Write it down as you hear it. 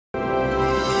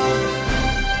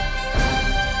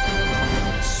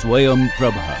Swayam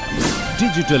Prabha.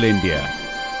 Digital India.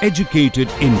 Educated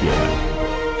India.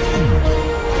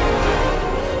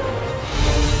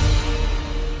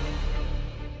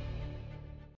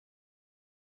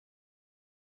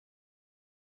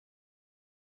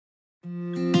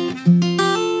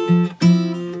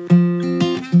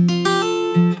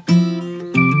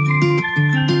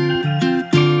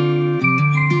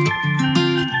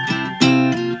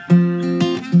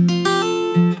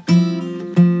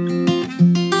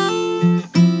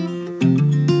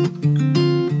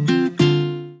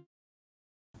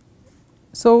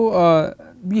 So,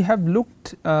 we have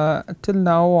looked till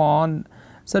now on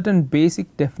certain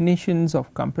basic definitions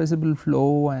of compressible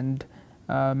flow and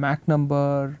Mach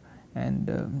number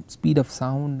and speed of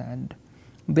sound, and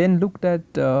then looked at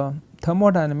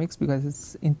thermodynamics because it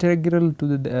is integral to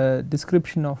the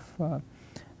description of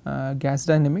gas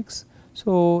dynamics.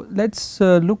 So, let us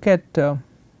look at a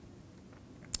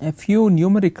few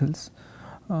numericals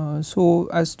so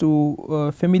as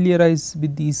to familiarize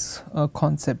with these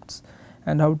concepts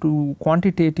and how to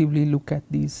quantitatively look at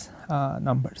these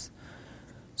numbers.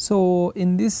 So,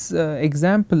 in this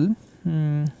example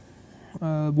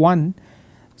 1,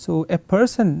 so a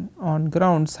person on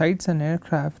ground sights an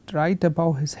aircraft right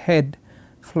above his head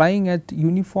flying at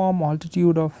uniform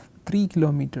altitude of 3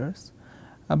 kilometers,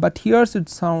 but hears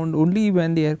its sound only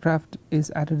when the aircraft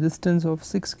is at a distance of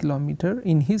 6 kilometer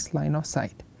in his line of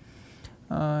sight.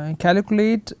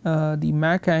 Calculate the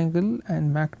Mach angle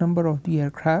and Mach number of the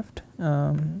aircraft,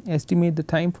 estimate the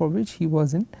time for which he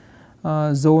was in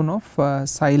zone of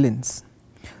silence.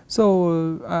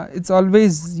 So, it is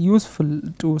always useful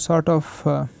to sort of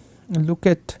look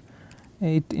at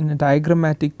it in a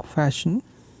diagrammatic fashion.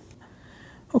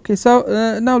 Okay, so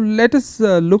now let us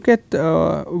look at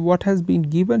what has been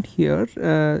given here.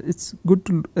 It is good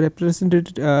to represent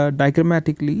it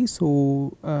diagrammatically.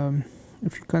 So,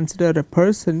 if you consider a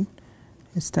person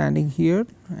is standing here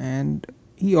and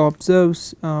he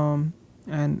observes an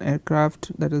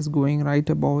aircraft that is going right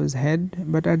above his head,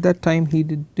 but at that time he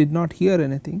did not hear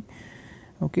anything,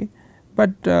 okay.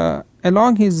 But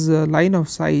along his line of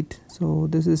sight, so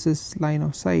this is his line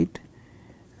of sight,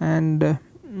 and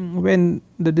when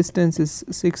the distance is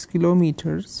 6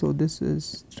 kilometers, so this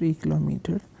is 3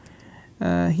 kilometer,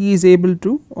 he is able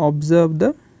to observe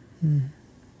the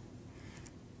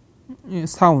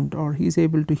sound, or he is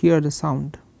able to hear the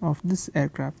sound of this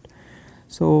aircraft.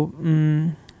 So,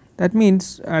 that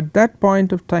means at that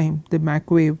point of time the Mach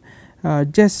wave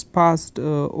just passed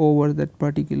over that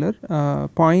particular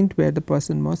point where the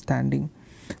person was standing.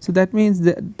 So, that means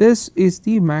that this is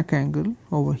the Mach angle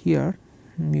over here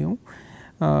mu,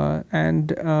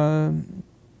 and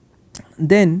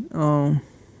then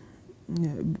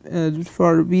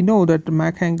for we know that the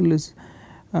Mach angle is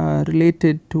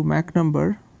related to Mach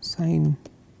number. Sin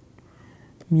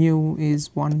mu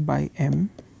is 1 by m,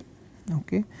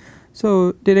 okay.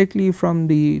 So, directly from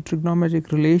the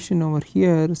trigonometric relation over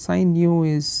here, sin nu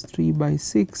is 3 by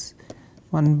 6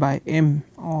 1 by m,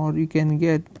 or you can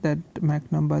get that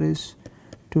Mach number is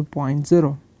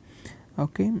 2.0,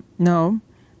 okay. Now,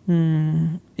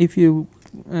 if you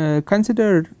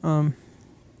consider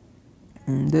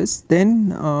this,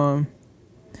 then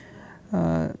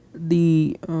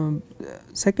the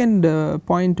second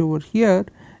point over here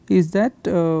is that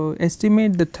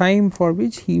estimate the time for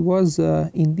which he was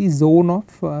in the zone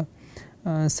of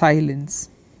silence,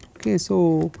 okay.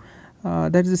 So,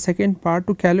 that is the second part.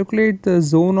 To calculate the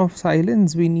zone of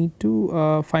silence, we need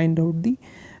to find out the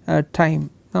time.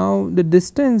 Now, the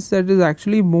distance that is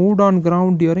actually moved on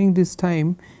ground during this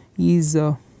time is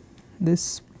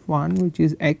this one, which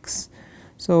is x,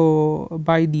 so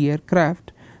by the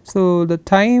aircraft. So, the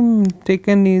time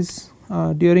taken is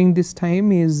during this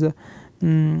time is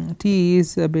t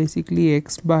is basically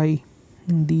x by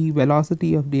the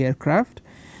velocity of the aircraft.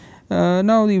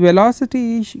 Now, the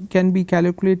velocity can be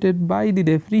calculated by the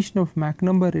definition of Mach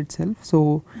number itself.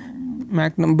 So,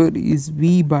 Mach number is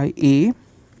v by a.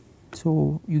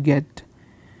 So, you get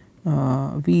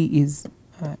v is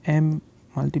m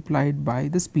multiplied by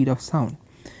the speed of sound.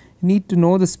 You need to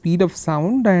know the speed of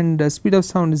sound, and the speed of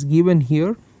sound is given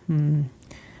here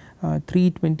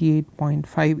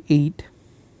 328.58.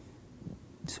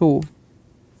 So,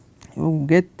 you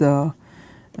get the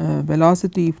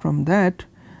velocity from that.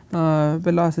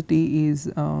 Velocity is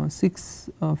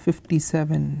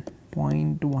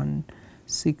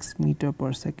 657.16 meter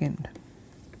per second.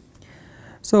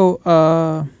 So,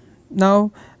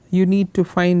 now you need to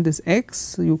find this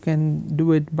x. You can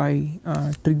do it by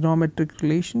trigonometric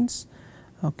relations,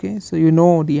 okay. So, you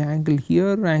know the angle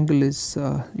here, angle is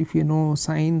if you know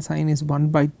sine is 1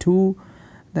 by 2,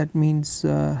 that means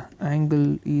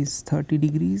angle is 30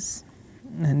 degrees,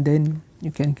 and then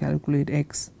you can calculate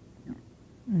x.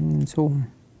 So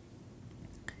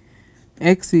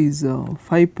x is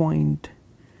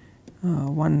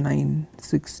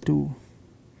 5.1962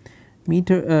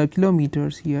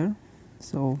 kilometers here.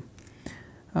 So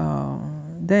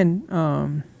then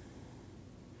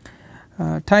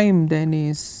time then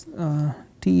is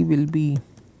t will be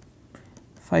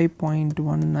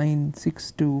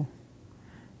 5.1962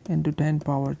 into 10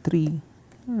 power 3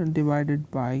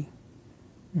 divided by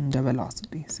the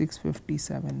velocity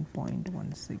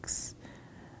 657.16,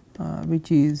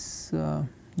 which is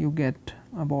you get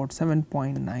about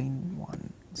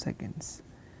 7.91 seconds.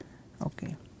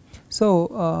 Okay. So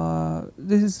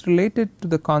this is related to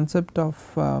the concept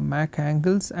of Mach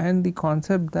angles and the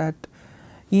concept that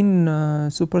in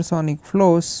supersonic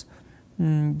flows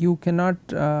you cannot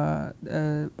know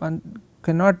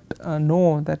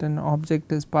that an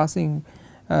object is passing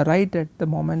right at the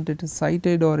moment it is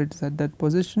sighted or it is at that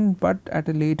position, but at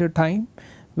a later time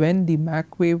when the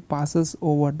Mach wave passes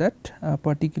over that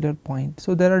particular point.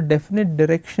 So there are definite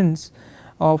directions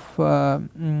of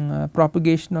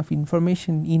propagation of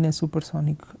information in a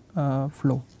supersonic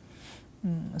flow.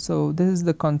 So this is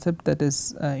the concept that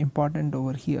is important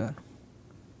over here.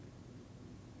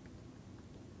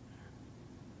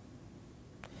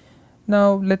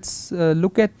 Now let us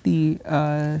look at the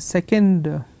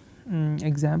second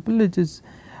example, which is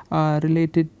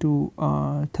related to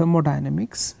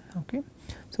thermodynamics. Okay.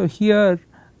 So here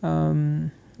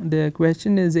the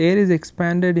question is, air is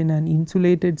expanded in an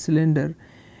insulated cylinder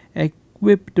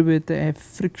equipped with a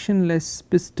frictionless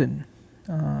piston.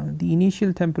 The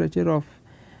initial temperature of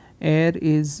air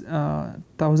is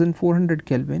 1400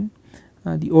 Kelvin.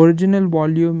 The original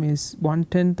volume is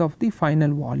 1/10 of the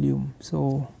final volume.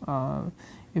 So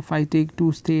if I take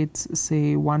two states,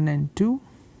 say 1 and 2,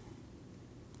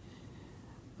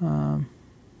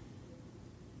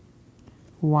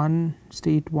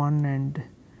 state 1 and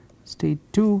state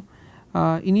 2,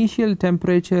 initial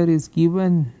temperature is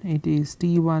given, it is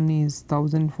T1 is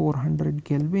 1400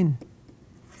 Kelvin,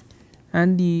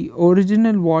 and the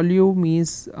original volume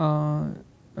is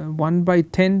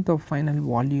 1/10 of final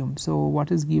volume. So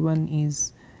what is given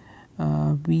is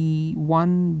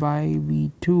V1 by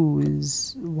V2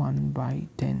 is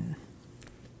 1/10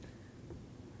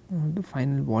 the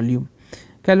final volume.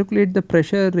 Calculate the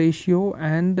pressure ratio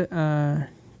and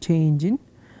change in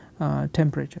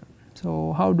temperature.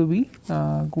 So how do we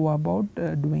go about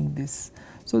doing this?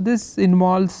 So this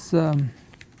involves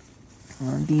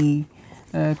the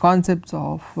concepts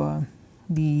of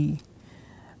the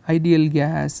ideal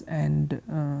gas and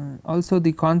also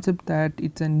the concept that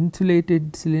it is an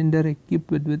insulated cylinder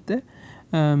equipped with a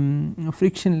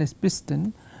frictionless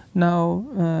piston. Now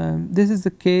this is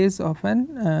the case of an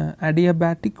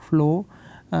adiabatic flow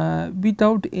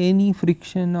without any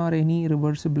friction or any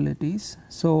reversibilities.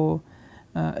 So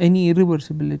any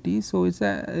irreversibility. So it is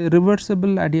a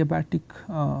reversible adiabatic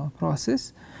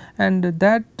process, and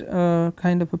that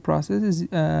kind of a process is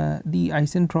the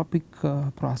isentropic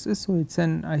process. So it is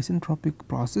an isentropic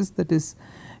process that is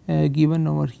given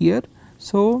over here.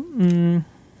 So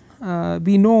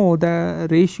we know the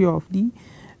ratio of the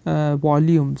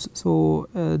volumes. So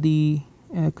the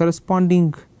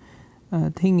corresponding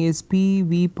thing is P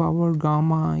V power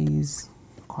gamma is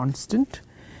constant.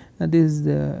 This is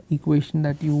the equation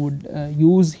that you would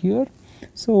use here.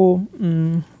 So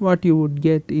what you would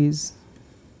get is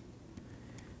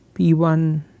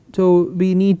P1. So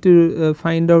we need to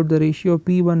find out the ratio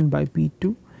P1 by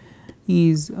P2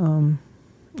 is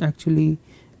actually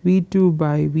V2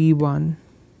 by V1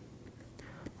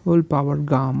 whole power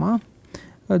gamma.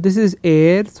 This is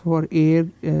air. For air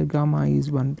gamma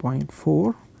is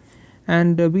 1.4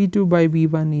 and V2 by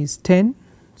V1 is 10.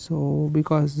 So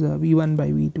because V1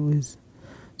 by V2 is,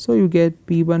 so you get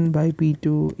P1 by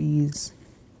P2 is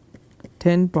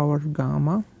 10 power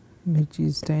gamma, which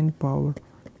is 10 power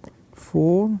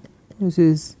 4. This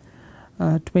is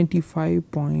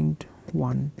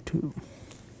 25.12.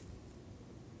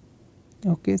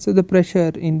 Okay, so the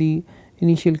pressure in the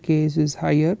initial case is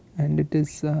higher and it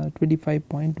is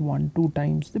 25.12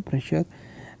 times the pressure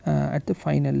at the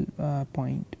final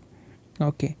point.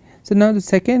 Okay. So now the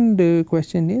second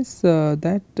question is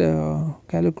that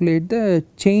calculate the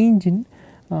change in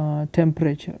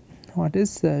temperature. What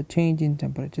is change in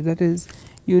temperature? That is,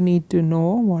 you need to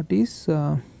know what is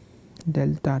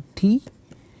delta T,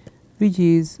 which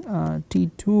is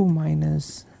T2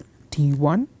 minus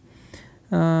T1.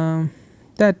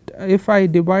 That if I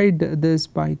divide this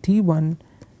by T1,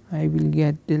 I will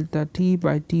get delta T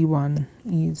by T1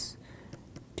 is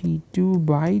T2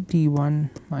 by T1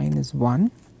 minus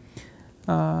 1.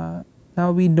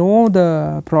 Now we know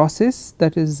the process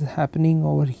that is happening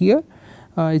over here.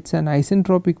 It is an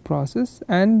isentropic process,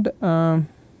 and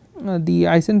the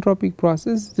isentropic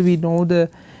process, we know the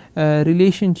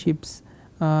relationships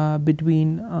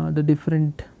between the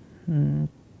different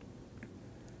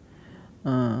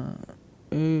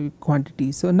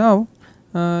quantities. So now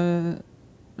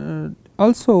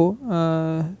also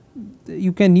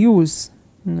you can use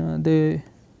the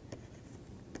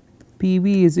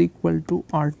PV is equal to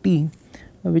RT,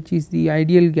 which is the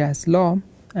ideal gas law,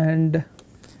 and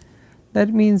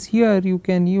that means here you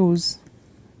can use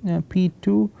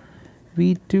P2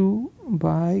 V2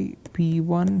 by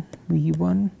P1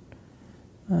 V1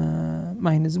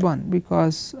 minus 1,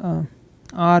 because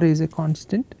R is a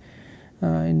constant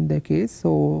in the case.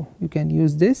 So you can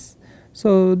use this.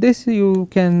 So this you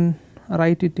can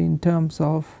write it in terms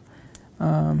of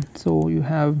so you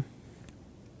have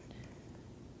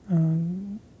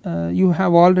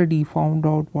already found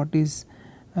out what is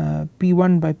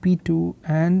P1 by P2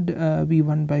 and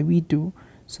V1 by V2.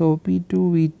 So P2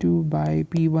 V2 by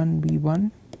P1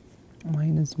 V1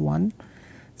 minus 1.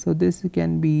 So this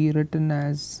can be written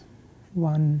as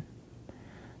 1.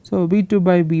 So V2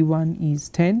 by V1 is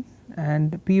 10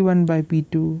 and P1 by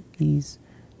P2 is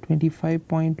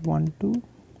 25.12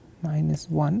 minus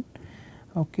 1.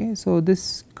 Okay, so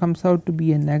this comes out to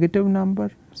be a negative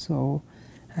number. So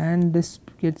and this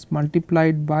gets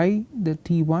multiplied by the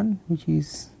T1, which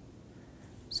is,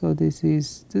 so this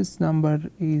number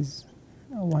is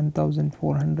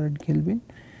 1400 Kelvin.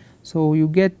 So you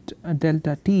get a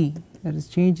delta T, that is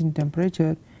change in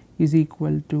temperature, is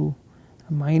equal to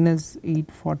minus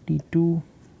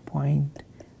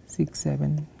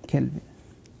 842.67 Kelvin.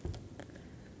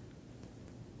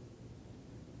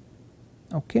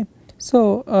 Okay.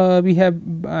 So we have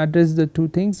addressed the two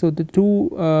things. So the two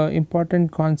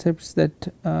important concepts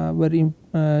that were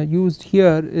used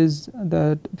here is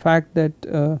the fact that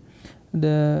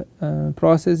the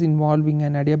process involving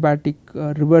an adiabatic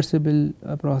reversible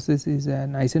process is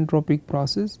an isentropic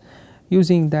process.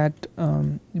 Using that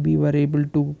we were able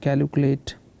to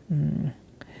calculate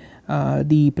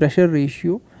the pressure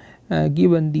ratio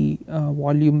given the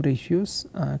volume ratios,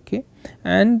 okay,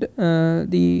 and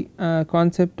the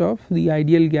concept of the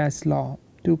ideal gas law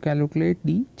to calculate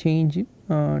the change in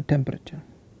temperature.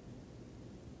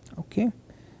 Okay.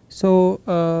 So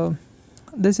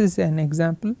this is an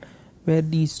example where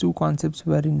these two concepts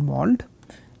were involved.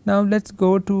 Now let us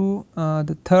go to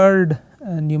the third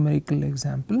numerical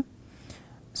example.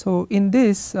 So in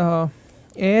this air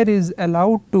is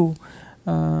allowed to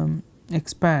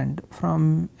expand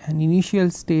from an initial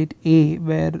state A,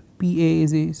 where Pa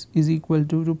is equal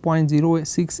to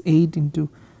 0.068 into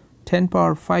 10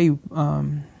 power 5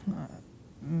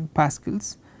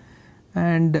 pascals,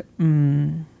 and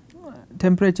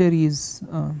temperature is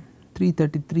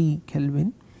 333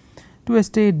 Kelvin, to a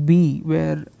state B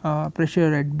where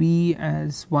pressure at B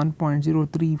as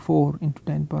 1.034 into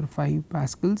 10 power 5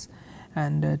 pascals,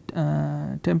 and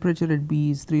temperature at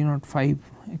B is 305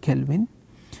 Kelvin.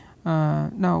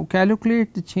 Now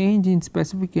calculate the change in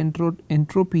specific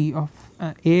entropy of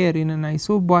air in an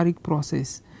isobaric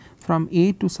process from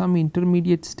A to some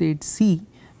intermediate state C,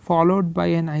 followed by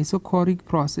an isochoric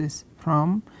process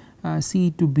from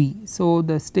C to B. So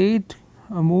the state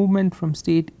movement from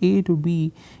state A to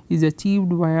B is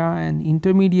achieved via an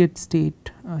intermediate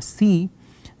state C,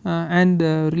 and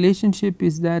the relationship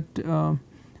is that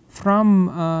from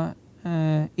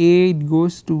A it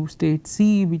goes to state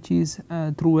C, which is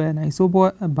through an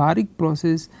isobaric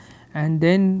process, and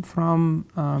then from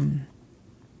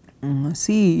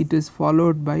C it is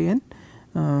followed by an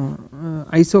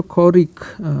isochoric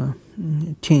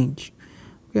change,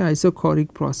 okay,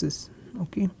 isochoric process.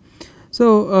 Okay.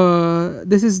 So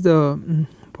this is the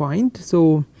point.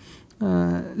 So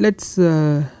let us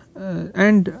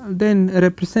and then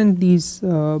represent these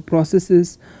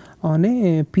processes on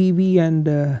a PV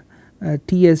and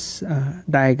TS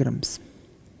diagrams.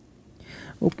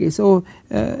 Okay, so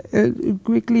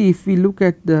quickly if we look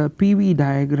at the PV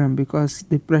diagram, because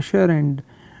the pressure and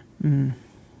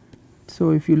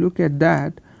so if you look at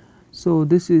that, so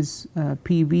this is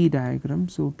PV diagram.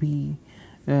 So P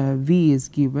V is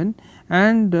given,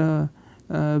 and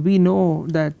we know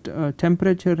that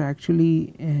temperature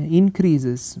actually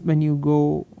increases when you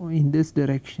go in this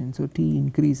direction. So T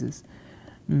increases.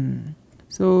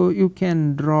 So you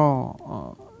can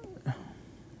draw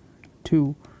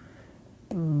two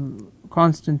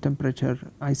constant temperature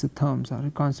isotherms or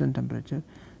a constant temperature.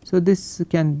 So this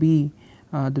can be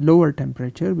the lower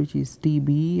temperature, which is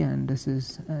TB, and this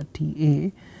is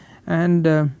TA, and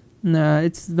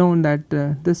it is known that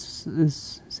this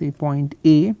is say point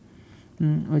A,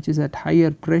 which is at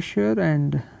higher pressure,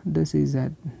 and this is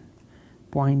at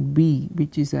point B,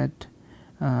 which is at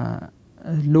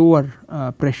lower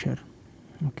pressure.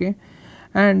 Okay.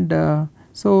 And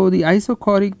so the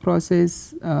isochoric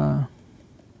process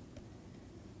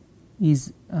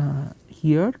is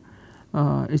here,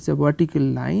 it is a vertical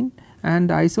line, and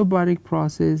the isobaric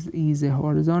process is a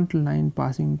horizontal line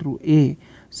passing through A.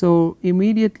 So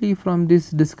immediately from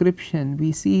this description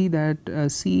we see that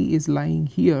C is lying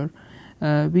here,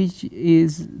 which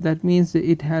is, that means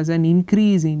it has an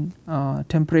increase in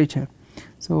temperature.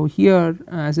 So here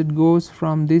as it goes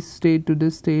from this state to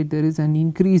this state, there is an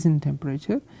increase in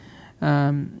temperature,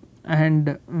 and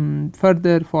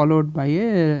further followed by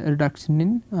a reduction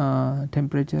in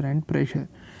temperature and pressure.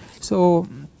 So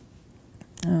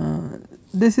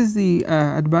this is the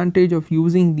advantage of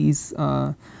using these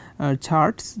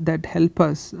charts that help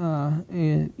us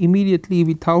immediately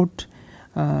without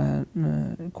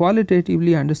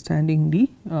qualitatively understanding the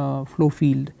flow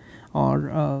field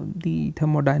or the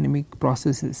thermodynamic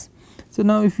processes. So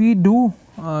now if we do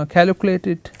calculate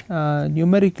it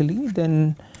numerically,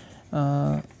 then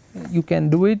you can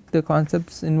do it. The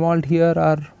concepts involved here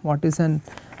are what is an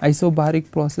isobaric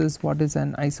process, what is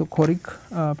an isochoric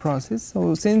process.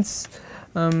 So since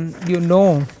you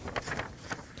know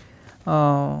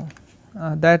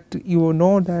that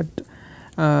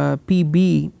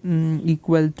PB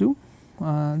equal to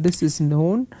this is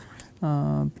known,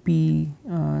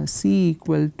 PC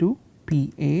equal to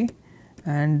PA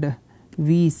and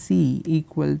VC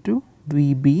equal to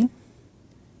VB.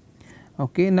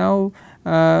 Okay. Now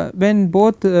when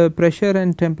both pressure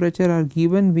and temperature are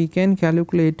given, we can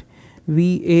calculate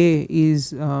VA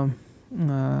is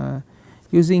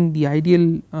using the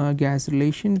ideal gas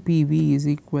relation, PV is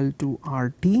equal to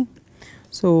RT.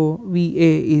 So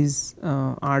VA is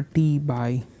RT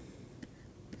by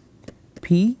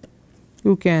P.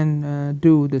 You can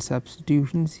do the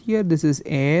substitutions here. This is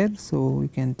air, so we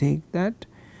can take that,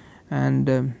 and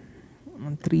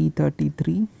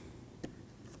 333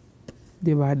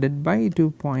 divided by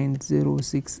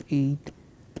 2.068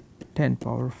 10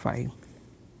 power 5,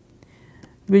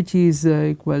 which is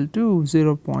equal to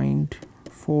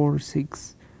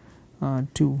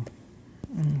 0.462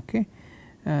 okay,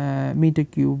 meter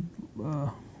cube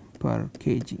per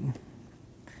kg.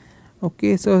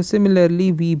 Okay. So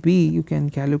similarly VB you can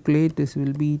calculate, this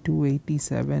will be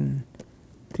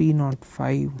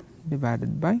 287,305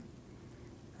 divided by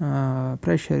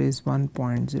pressure is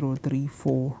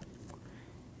 1.034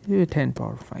 10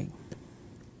 power 5,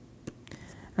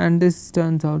 and this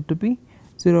turns out to be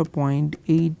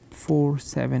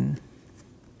 0.847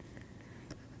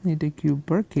 meter cube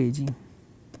per kg.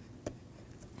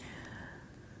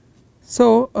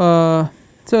 So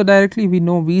so directly we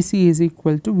know VC is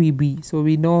equal to VB. So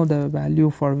we know the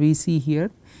value for VC here.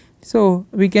 So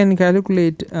we can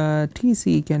calculate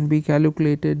TC can be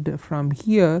calculated from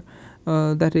here,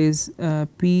 that is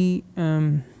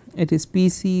it is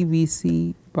PC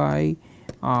VC by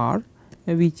R,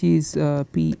 which is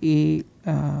PA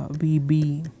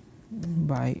VB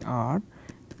by R,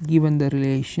 given the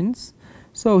relations.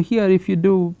 So here if you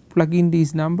do plug in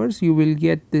these numbers, you will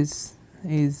get this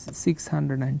is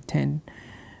 610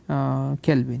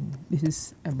 Kelvin. This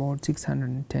is about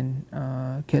 610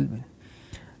 Kelvin.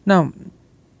 Now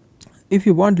if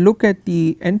you want to look at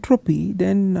the entropy,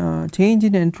 then change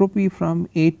in entropy from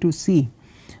A to C,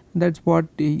 that is what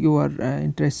you are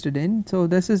interested in. So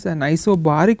this is an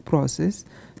isobaric process.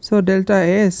 So delta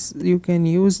S, you can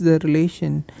use the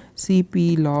relation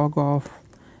Cp log of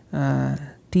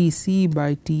Tc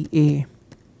by Ta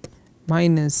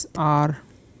minus R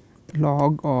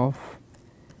log of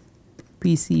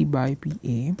Pc by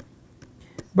Pa,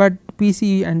 but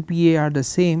Pc and Pa are the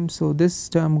same. So this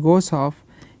term goes off,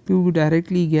 you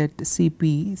directly get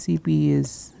Cp, Cp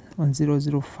is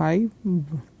 1005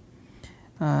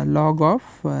 log of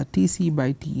Tc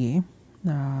by Ta,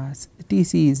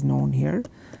 Tc is known here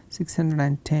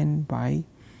 610 by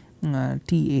Ta,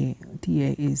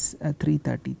 Ta is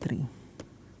 333.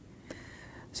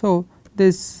 So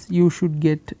this you should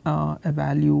get a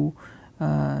value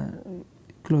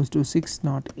close to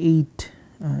 608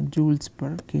 joules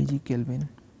per kg Kelvin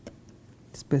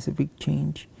specific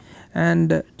change,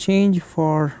 and change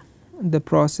for the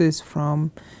process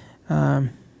from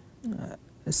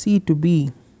C to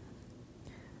B,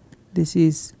 this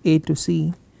is A to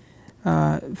C.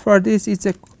 For this it is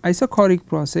a isochoric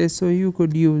process, so you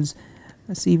could use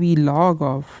Cv log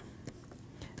of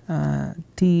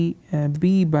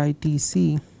Tb by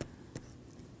Tc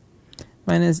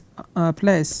minus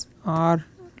plus R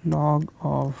log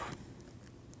of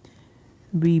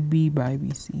Vb by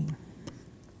Vc,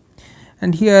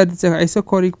 and here it is an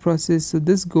isochoric process, so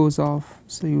this goes off.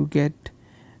 So you get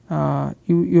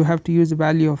you have to use the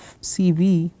value of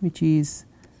Cv, which is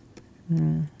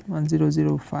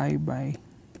 1005 by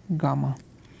gamma.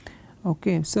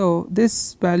 Okay, so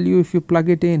this value, if you plug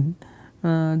it in,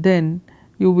 then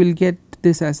you will get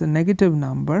this as a negative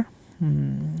number,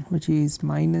 which is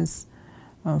minus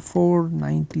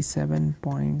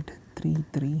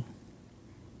 497.33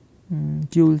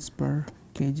 joules per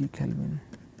kg Kelvin.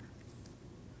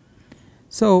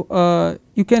 So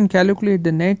you can calculate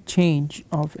the net change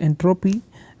of entropy,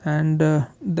 and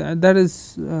that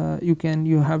is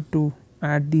you have to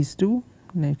add these two,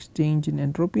 next change in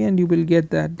entropy, and you will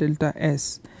get that delta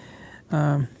S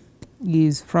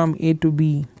is from A to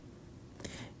B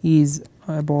is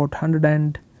about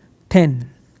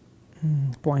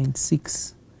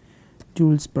 110.6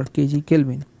 joules per kg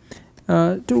Kelvin.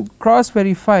 To cross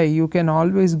verify, you can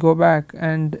always go back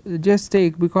and just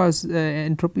take, because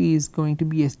entropy is going to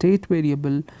be a state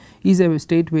variable, you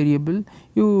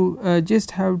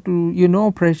just have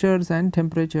to pressures and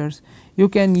temperatures. You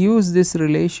can use this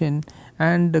relation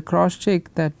and cross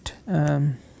check that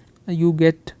you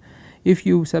get, if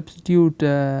you substitute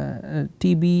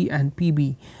TB and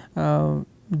PB,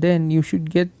 then you should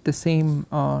get the same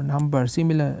number,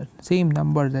 same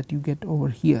number that you get over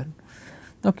here.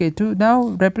 Okay, to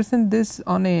now represent this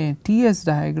on a TS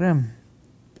diagram.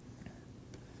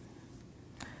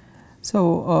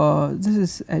 So this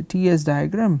is a TS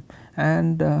diagram,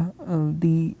 and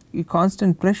the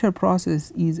constant pressure process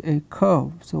is a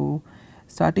curve. So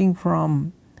starting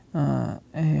from a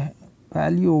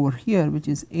value over here, which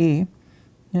is A,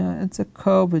 it is a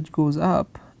curve which goes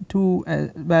up to a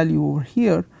value over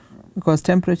here, because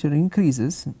temperature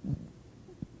increases,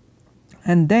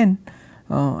 and then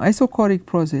isochoric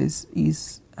process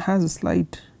has a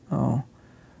slight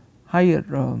higher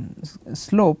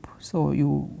slope. So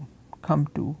you come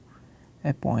to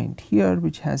a point here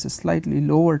which has a slightly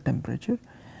lower temperature,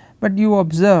 but you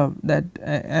observe that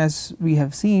as we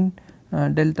have seen,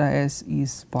 delta S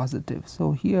is positive.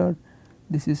 So here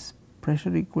this is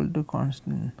pressure equal to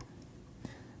constant,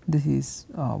 this is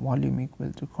volume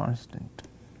equal to constant.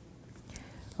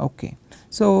 Okay.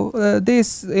 So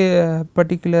this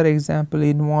particular example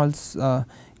involves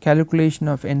calculation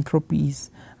of entropies,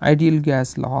 ideal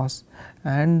gas laws,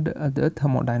 and the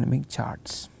thermodynamic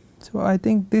charts. So I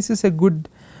think this is a good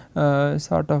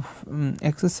sort of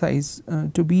exercise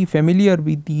to be familiar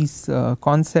with these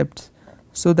concepts,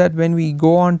 so that when we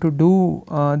go on to do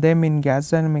them in gas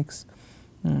dynamics,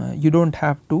 you do not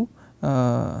have to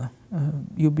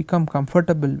you become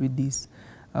comfortable with these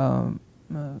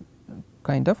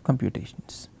kind of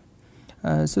computations.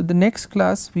 So the next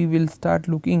class we will start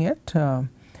looking at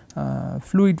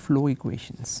fluid flow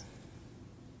equations.